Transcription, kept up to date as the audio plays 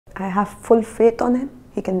I have full faith on him.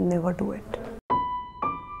 He can never do it.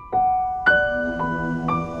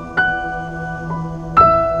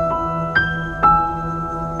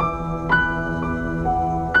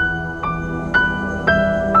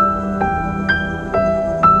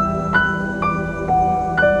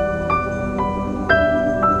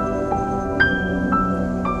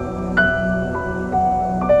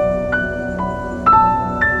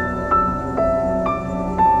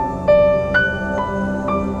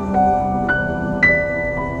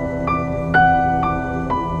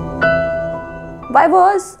 Why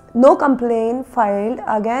was no complaint filed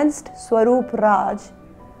against Swaroop Raj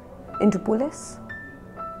into police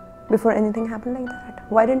before anything happened like that?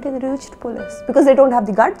 Why didn't they reach to police? Because they don't have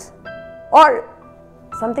the guts? Or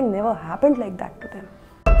something never happened like that to them?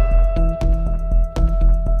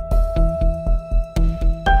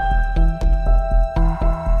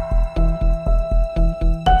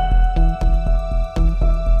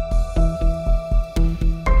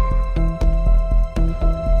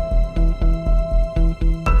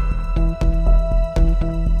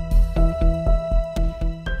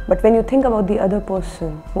 But when you think about the other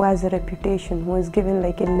person who has a reputation, who is given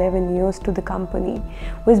like 11 years to the company,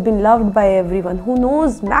 who has been loved by everyone, who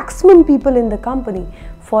knows maximum people in the company,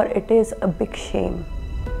 for it is a big shame,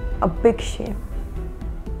 a big shame.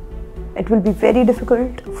 It will be very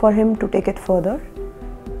difficult for him to take it further.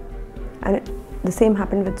 And the same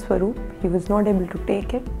happened with Swaroop. He was not able to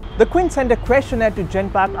take it. The Quint sent a questionnaire to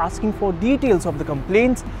Genpact asking for details of the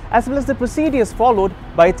complaints as well as the procedures followed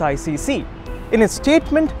by its ICC. In its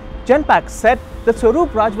statement, Genpact said that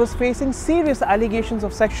Swaroop Raj was facing serious allegations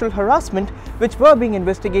of sexual harassment which were being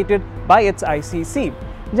investigated by its ICC.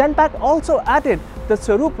 Genpact also added that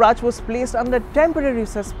Swaroop Raj was placed under temporary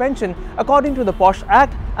suspension according to the POSH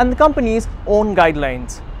Act and the company's own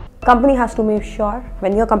guidelines. Company has to make sure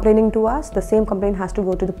when you're complaining to us, the same complaint has to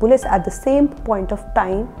go to the police at the same point of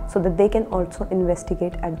time so that they can also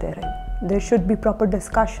investigate at their end. There should be proper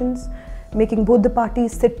discussions, making both the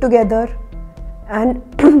parties sit together and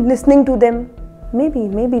listening to them.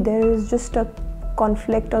 Maybe there is just a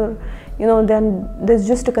conflict, or then there's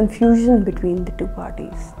just a confusion between the two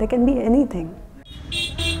parties. There can be anything.